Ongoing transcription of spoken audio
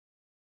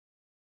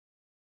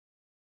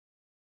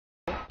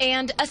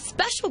And a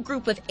special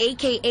group of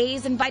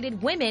AKAs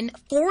invited women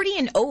 40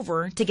 and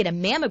over to get a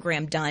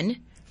mammogram done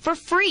for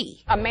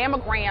free. A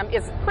mammogram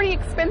is pretty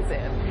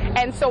expensive,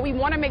 and so we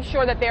want to make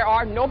sure that there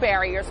are no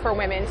barriers for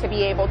women to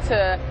be able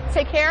to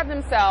take care of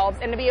themselves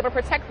and to be able to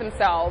protect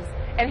themselves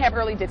and have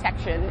early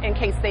detection in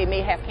case they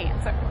may have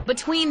cancer.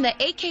 Between the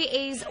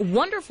AKA's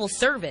wonderful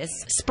service,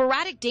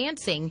 sporadic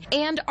dancing,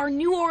 and our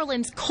New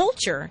Orleans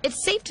culture,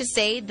 it's safe to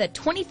say the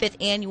 25th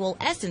annual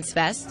Essence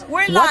Fest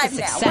We're was a live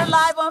now. success. We're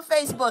live on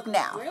Facebook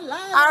now. We're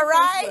live All on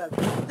right.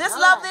 Facebook. This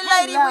All lovely right.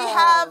 lady Hello. we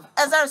have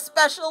as our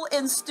special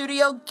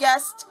in-studio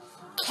guest,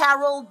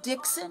 Carol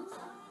Dixon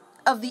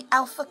of the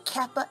Alpha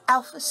Kappa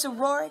Alpha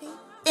Sorority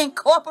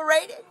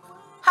Incorporated.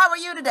 How are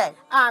you today?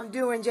 I'm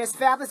doing just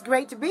fabulous.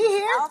 Great to be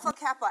here. Alpha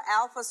Kappa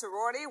Alpha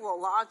Sorority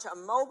will launch a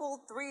mobile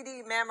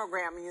 3D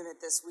mammogram unit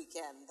this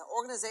weekend. The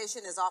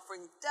organization is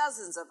offering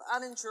dozens of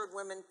uninsured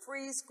women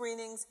free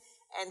screenings,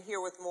 and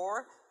here with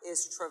more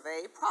is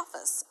Treve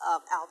Profis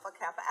of Alpha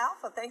Kappa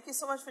Alpha. Thank you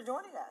so much for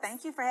joining us.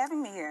 Thank you for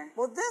having me here.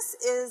 Well, this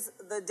is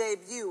the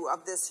debut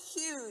of this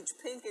huge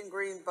pink and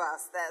green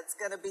bus that's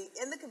going to be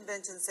in the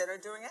convention center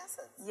during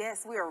Essence.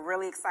 Yes, we are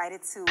really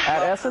excited to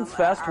At Essence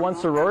Fest, one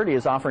sorority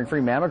is offering free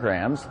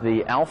mammograms.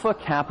 The Alpha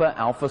Kappa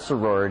Alpha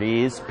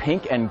Sorority's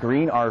pink and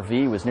green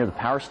RV was near the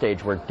power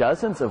stage where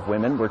dozens of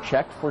women were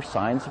checked for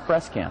signs of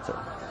breast cancer.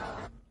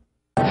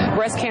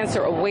 Breast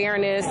cancer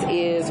awareness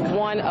is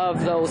one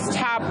of those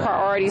top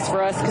priorities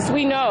for us because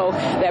we know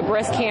that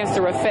breast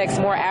cancer affects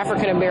more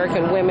African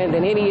American women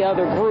than any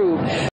other group.